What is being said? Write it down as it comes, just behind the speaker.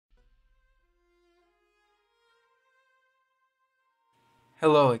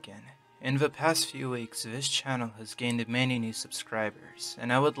Hello again. In the past few weeks, this channel has gained many new subscribers,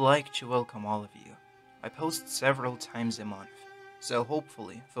 and I would like to welcome all of you. I post several times a month, so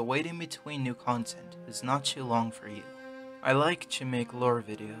hopefully the wait in between new content is not too long for you. I like to make lore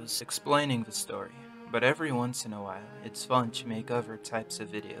videos explaining the story, but every once in a while it's fun to make other types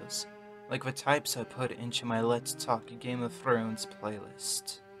of videos, like the types I put into my Let's Talk Game of Thrones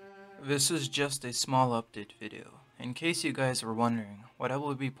playlist. This is just a small update video, in case you guys were wondering what I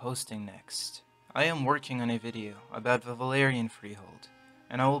will be posting next. I am working on a video about the Valyrian Freehold,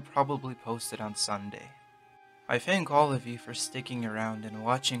 and I will probably post it on Sunday. I thank all of you for sticking around and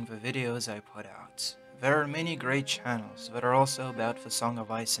watching the videos I put out. There are many great channels that are also about the Song of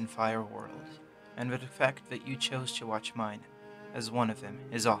Ice and Fire world, and the fact that you chose to watch mine as one of them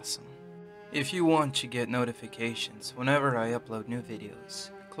is awesome. If you want to get notifications whenever I upload new videos,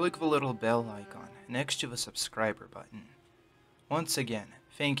 click the little bell icon next to the subscriber button. Once again,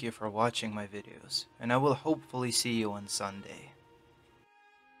 thank you for watching my videos, and I will hopefully see you on Sunday.